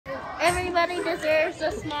Everybody deserves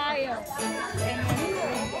a smile.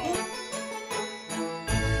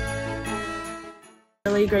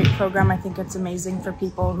 Really great program. I think it's amazing for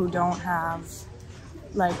people who don't have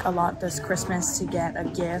like a lot this Christmas to get a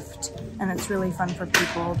gift, and it's really fun for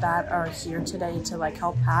people that are here today to like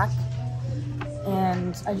help pack,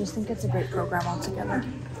 and I just think it's a great program altogether.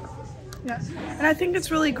 Yes, and I think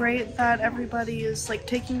it's really great that everybody is like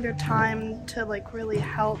taking their time to like really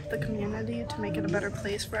help the community to make it a better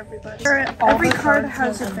place for everybody. Every card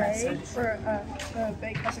has a bag, or the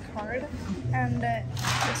bag has a card, and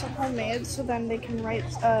it's a homemade, so then they can write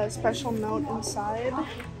a special note inside,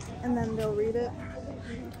 and then they'll read it.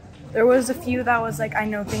 There was a few that was like, I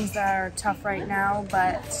know things that are tough right now,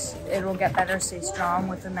 but it will get better, stay strong,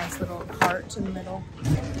 with a nice little heart in the middle.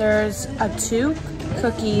 There's a tube,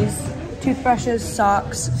 cookies, toothbrushes,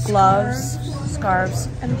 socks, gloves, scarves,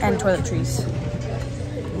 and toiletries.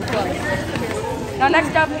 Now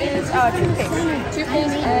next up is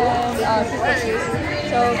toothpaste and toothbrushes.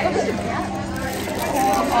 So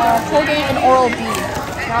Colgate and Oral-B.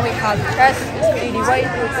 Now we have Crest, 80 white.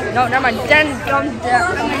 No, never mind.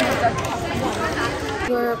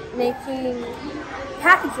 We're making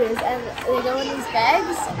packages and they go in these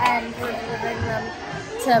bags, and we're delivering them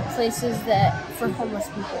to places that for homeless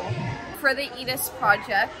people. For the EDAS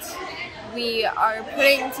project, we are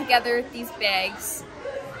putting together these bags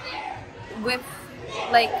with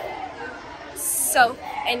like soap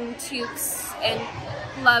and tubes and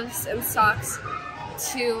gloves and socks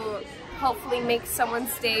to hopefully make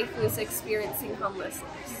someone's day who is experiencing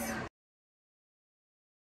homelessness.